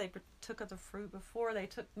they took of the fruit, before they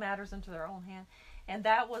took matters into their own hand. And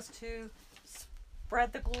that was to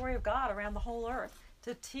spread the glory of God around the whole earth,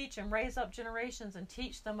 to teach and raise up generations and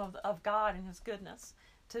teach them of God and His goodness,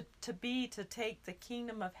 to take the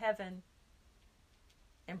kingdom of heaven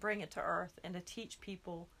and bring it to earth, and to teach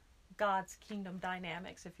people God's kingdom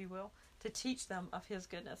dynamics, if you will, to teach them of His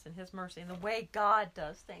goodness and His mercy and the way God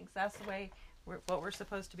does things. That's the way what we're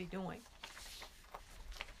supposed to be doing.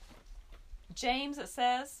 James, it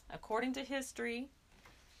says, according to history,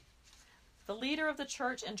 the leader of the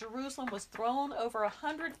church in Jerusalem was thrown over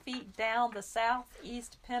 100 feet down the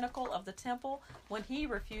southeast pinnacle of the temple when he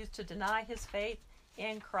refused to deny his faith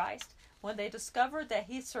in Christ. When they discovered that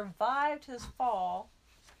he survived his fall,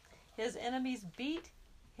 his enemies beat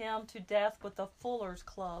him to death with a fuller's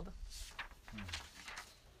club.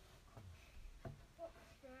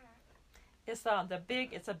 It's a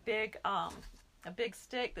big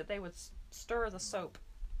stick that they would stir the soap.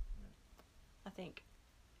 I think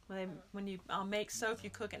when you make soap, you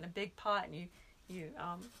cook it in a big pot and you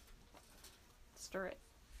stir it.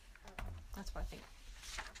 That's what I think.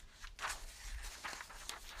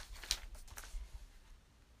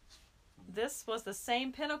 This was the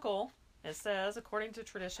same pinnacle, it says, according to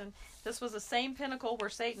tradition. This was the same pinnacle where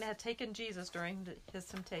Satan had taken Jesus during the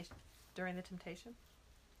temptation.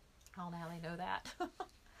 I don't know how they know that.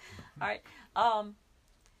 All right.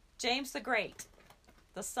 James the Great,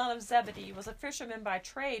 the son of Zebedee, was a fisherman by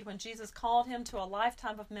trade when Jesus called him to a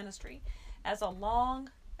lifetime of ministry. As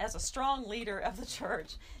a strong leader of the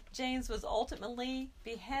church, James was ultimately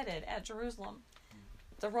beheaded at Jerusalem.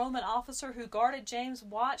 The Roman officer who guarded James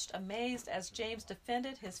watched amazed as James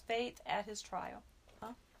defended his faith at his trial.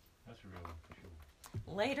 That's really cool.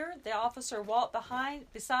 Later, the officer walked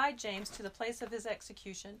beside James to the place of his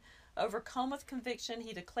execution. Overcome with conviction,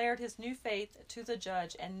 he declared his new faith to the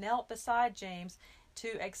judge and knelt beside James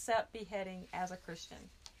to accept beheading as a Christian.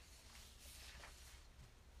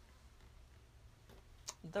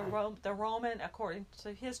 The Roman, according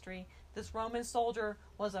to history, this Roman soldier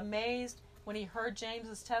was amazed when he heard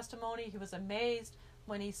James's testimony. He was amazed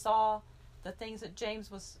when he saw the things that James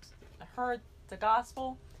heard the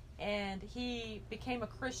gospel, and he became a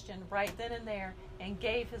Christian right then and there and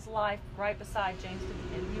gave his life right beside James,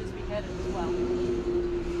 and he was beheaded as well. Is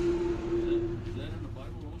that in the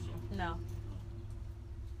Bible also? No.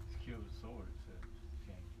 He's killed with a sword, it says.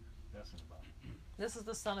 James. That's in the Bible. This is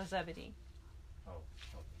the son of Zebedee. Oh,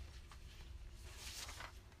 okay.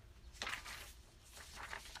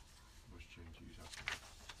 Which James you talking about?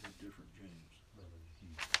 A different James.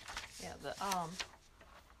 Yeah,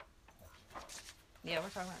 yeah, we're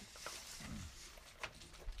talking about.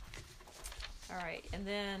 All right, and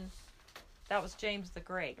then that was James the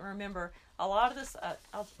Great. Remember, a lot of this. I'm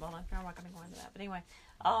not going to go into that, but anyway,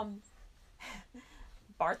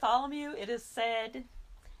 Bartholomew. It is said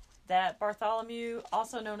that Bartholomew,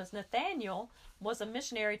 also known as Nathaniel, was a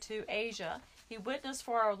missionary to Asia. He witnessed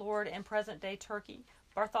for our Lord in present-day Turkey.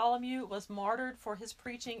 Bartholomew was martyred for his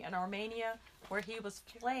preaching in Armenia, where he was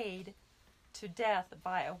flayed to death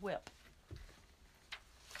by a whip.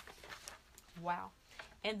 Wow.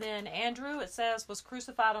 And then Andrew, it says, was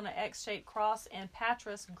crucified on an X-shaped cross in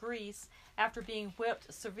Patras, Greece, after being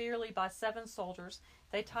whipped severely by 7 soldiers.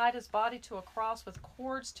 They tied his body to a cross with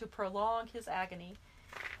cords to prolong his agony.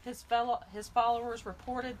 His followers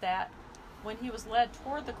reported that when he was led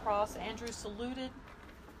toward the cross, Andrew saluted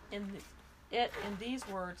in these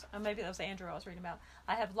words. Oh, maybe that was Andrew I was reading about.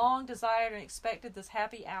 I have long desired and expected this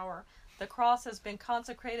happy hour. The cross has been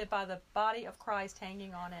consecrated by the body of Christ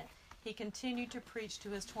hanging on it. He continued to preach to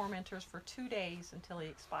his tormentors for 2 days until he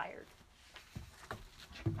expired.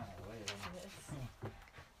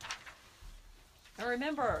 And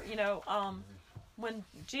remember, when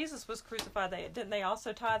Jesus was crucified, didn't they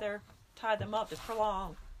also tie them up to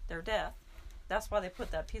prolong their death? That's why they put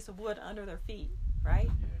that piece of wood under their feet, right?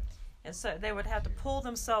 Yeah. And so they would have to pull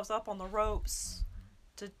themselves up on the ropes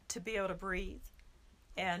to be able to breathe.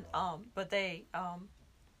 And but they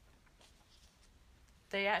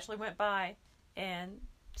actually went by and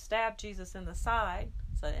stabbed Jesus in the side,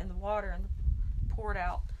 so in the water, and poured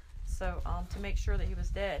out, so to make sure that he was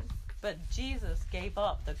dead. But Jesus gave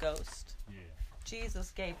up the ghost. Yeah.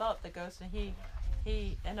 Jesus gave up the ghost, and he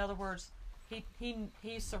in other words, he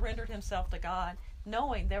surrendered himself to God,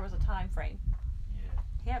 knowing there was a time frame. Yeah.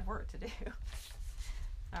 He had work to do.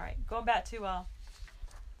 All right, going back to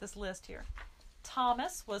this list here.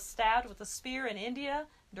 Thomas was stabbed with a spear in India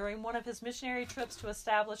during one of his missionary trips to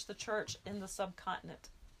establish the church in the subcontinent.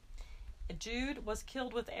 Jude was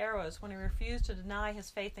killed with arrows when he refused to deny his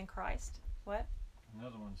faith in Christ. What?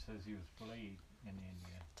 Another one says he was flayed in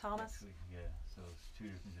India. Thomas? Actually, yeah, so it's two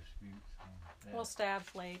different disputes. On Well, stabbed,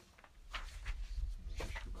 flayed. Just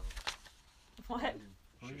about. What?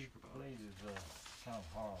 Flayed is kind of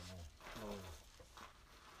horrible. Slow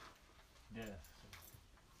death.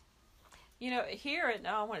 You know, here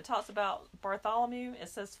when it talks about Bartholomew, it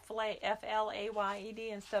says flay, F-L-A-Y-E-D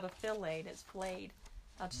instead of filleted. It's flayed.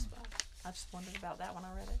 I just wondered about that when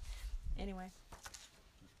I read it. Anyway.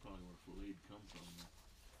 That's probably where filleted come from.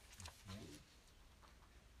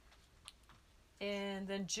 And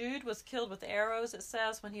then Jude was killed with arrows, it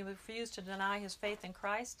says, when he refused to deny his faith in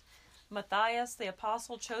Christ. Matthias, the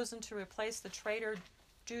apostle chosen to replace the traitor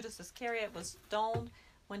Judas Iscariot, was stoned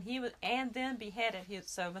when he was, and then beheaded.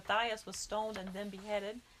 So Matthias was stoned and then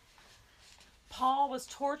beheaded. Paul was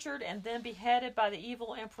tortured and then beheaded by the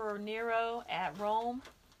evil Emperor Nero at Rome.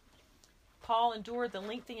 Paul endured the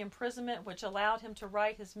lengthy imprisonment which allowed him to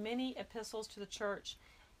write his many epistles to the church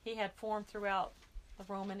he had formed throughout the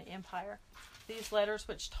Roman Empire. These letters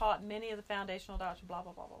which taught many of the foundational doctrines, blah,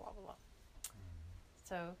 blah, blah, blah, blah, blah.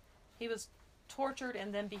 So he was tortured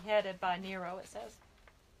and then beheaded by Nero, it says.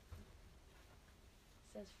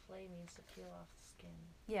 It says flay means to peel off the skin.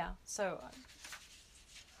 Yeah, so...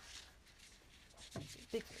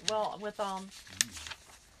 well, with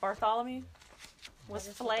Bartholomew was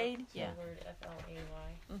flayed. Yeah. The word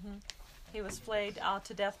F-L-A-Y. Mm-hmm. He was flayed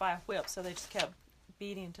to death by a whip, so they just kept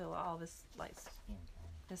beating until all this, like,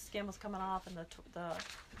 his skin was coming off, and the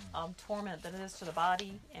torment that it is to the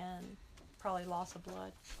body, and probably loss of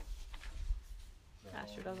blood.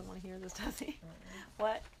 Asher doesn't want to hear this, does he?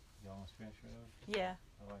 What? You almost finished with those? Yeah.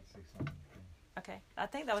 I'd like to say something. Okay. I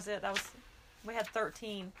think that was it. We had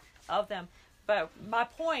 13 of them. But my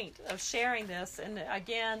point of sharing this, and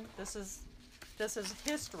again, this is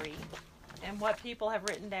history and what people have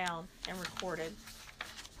written down and recorded,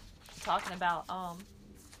 talking about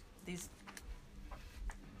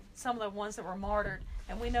some of the ones that were martyred,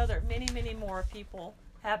 and we know that many, many more people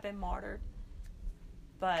have been martyred.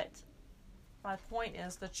 But my point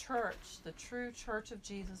is, the church, the true church of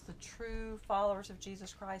Jesus, the true followers of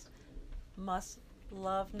Jesus Christ, must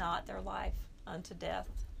love not their life unto death.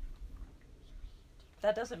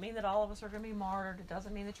 That doesn't mean that all of us are going to be martyred. It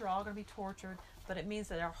doesn't mean that you're all going to be tortured. But it means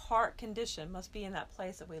that our heart condition must be in that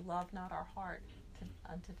place that we love not our heart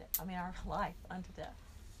unto death. Our life unto death.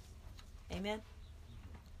 Amen.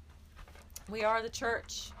 We are the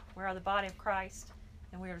church. We are the body of Christ,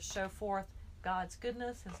 and we are to show forth God's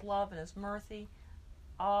goodness, His love, and His mercy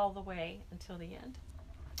all the way until the end.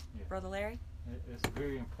 Yeah. Brother Larry? It's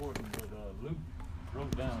very important what Luke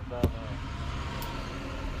wrote down about.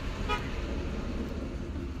 Can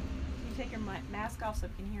you take your mask off so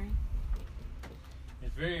we can hear you?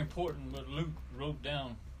 It's very important what Luke wrote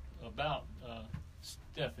down about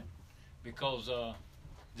Stephen, because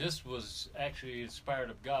this was actually inspired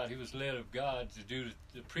of God. He was led of God to do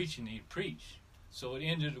the preaching he preached. So it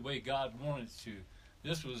ended the way God wanted it to.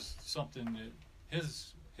 This was something that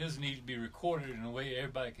his needed to be recorded in a way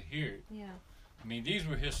everybody could hear it. Yeah. I mean, these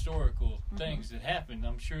were historical things that happened.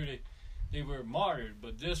 I'm sure they were martyred,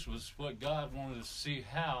 but this was what God wanted us to see,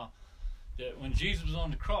 how that when Jesus was on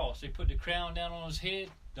the cross, they put the crown down on his head.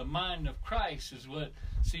 The mind of Christ is what.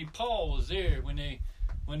 See, Paul was there when they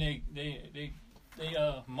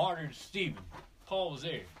martyred Stephen. Paul was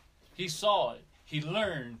there. He saw it. He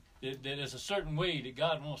learned that there's a certain way that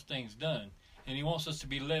God wants things done, and He wants us to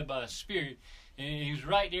be led by His Spirit. And he was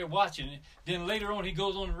right there watching it. Then later on, he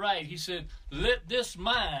goes on the right. He said, "Let this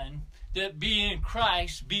mind that be in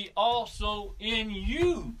Christ be also in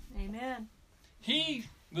you." Amen. He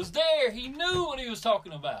was there. He knew what he was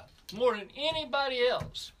talking about more than anybody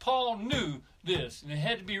else. Paul knew this, and it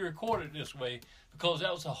had to be recorded this way because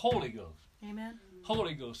that was the Holy Ghost. Amen.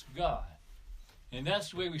 Holy Ghost of God. And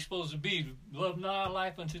that's the way we're supposed to be. Love not our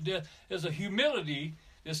life unto death. There's a humility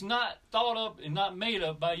that's not thought up and not made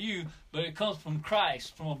up by you, but it comes from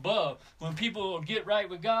Christ, from above. When people get right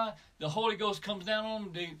with God, the Holy Ghost comes down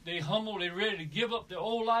on them. They humble. They're ready to give up their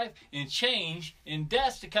old life and change. And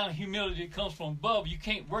that's the kind of humility that comes from above. You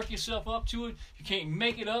can't work yourself up to it. You can't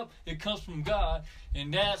make it up. It comes from God.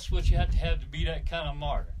 And that's what you have to be that kind of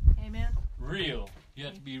martyr. Amen. Real. You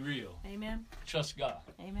have to be real. Amen. Trust God.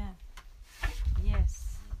 Amen.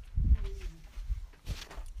 Yes.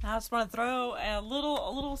 I just want to throw a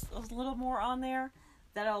little more on there,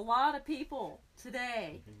 that a lot of people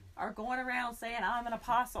today are going around saying, "I'm an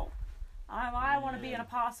apostle. I want to be an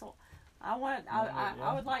apostle."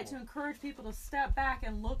 I would like to encourage people to step back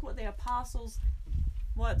and look what the apostles,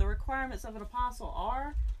 what the requirements of an apostle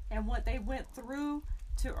are, and what they went through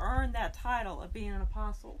to earn that title of being an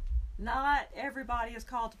apostle. Not everybody is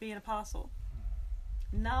called to be an apostle.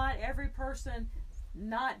 Not every person,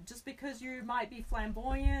 not just because you might be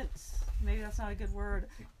flamboyant, maybe that's not a good word,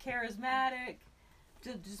 charismatic,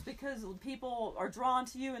 just because people are drawn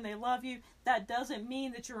to you and they love you, that doesn't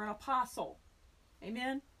mean that you're an apostle.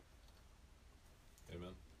 Amen?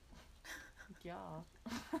 Amen. Yeah.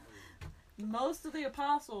 Most of the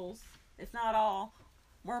apostles, if not all,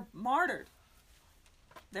 were martyred.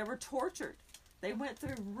 They were tortured. They went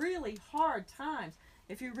through really hard times.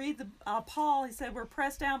 If you read the Paul, he said we're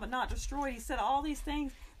pressed down but not destroyed. He said all these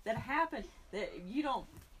things that happened that you don't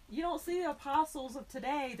see the apostles of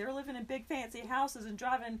today. They're living in big fancy houses and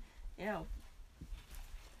driving, I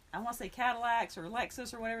want to say Cadillacs or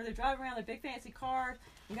Lexus or whatever. They're driving around their big fancy cars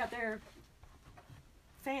and got their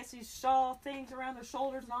fancy shawl things around their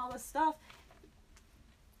shoulders and all this stuff.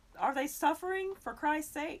 Are they suffering for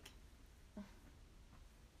Christ's sake?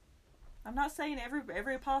 I'm not saying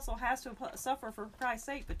every apostle has to suffer for Christ's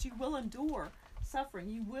sake, but you will endure suffering.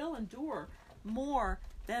 You will endure more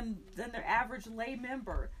than the average lay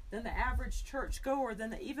member, than the average church goer,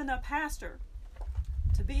 than even a pastor.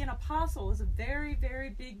 To be an apostle is a very,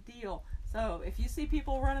 very big deal. So if you see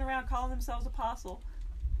people running around calling themselves apostle,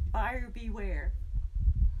 buyer beware.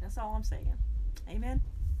 That's all I'm saying. Amen.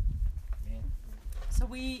 Amen. So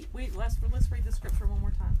let's read the scripture one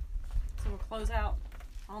more time. So we'll close out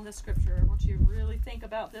on this scripture. I want you to really think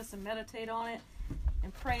about this and meditate on it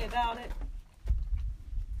and pray about it.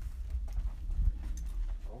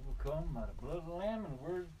 Overcome by the blood of the Lamb and the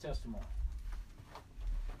word of the testimony.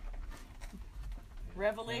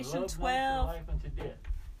 Revelation Love not to 12. life unto death.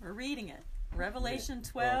 We're reading it. Revelation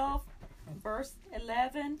 12, verse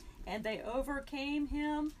 11. And they overcame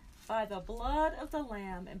him by the blood of the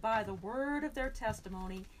Lamb and by the word of their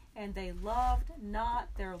testimony, and they loved not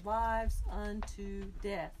their lives unto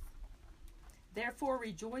death. Therefore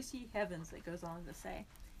rejoice ye heavens, it goes on to say.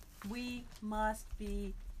 We must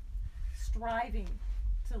be striving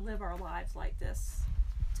to live our lives like this,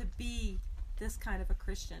 to be this kind of a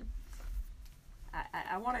Christian.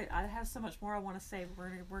 I have so much more I want to say, but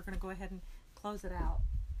we're going to go ahead and close it out,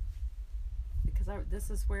 because this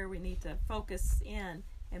is where we need to focus in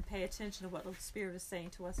and pay attention to what the Spirit is saying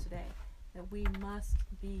to us today. That we must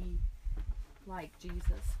be like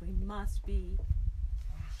Jesus. We must be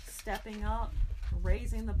stepping up,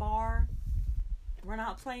 raising the bar. We're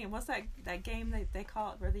not playing, what's that game they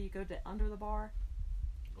call it, whether you go to under the bar?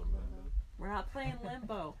 We're not playing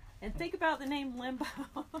limbo. And think about the name limbo.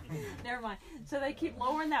 Never mind. So they keep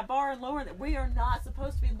lowering that bar and lowering it. We are not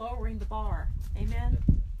supposed to be lowering the bar. Amen?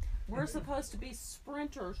 We're supposed to be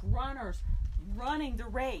sprinters, runners, running the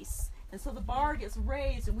race. And so the bar gets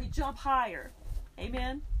raised and we jump higher.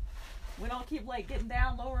 Amen? We don't keep getting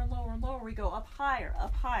down lower and lower and lower. We go up higher,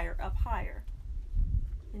 up higher, up higher.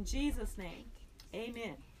 In Jesus' name,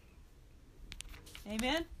 amen.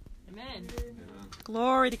 Amen? Amen.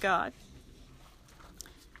 Glory to God.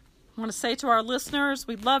 I want to say to our listeners,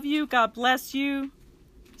 we love you. God bless you.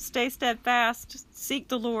 Stay steadfast. Seek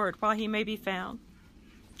the Lord while he may be found.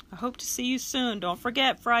 I hope to see you soon. Don't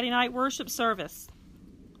forget Friday night worship service,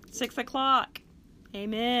 6 o'clock.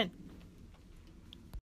 Amen.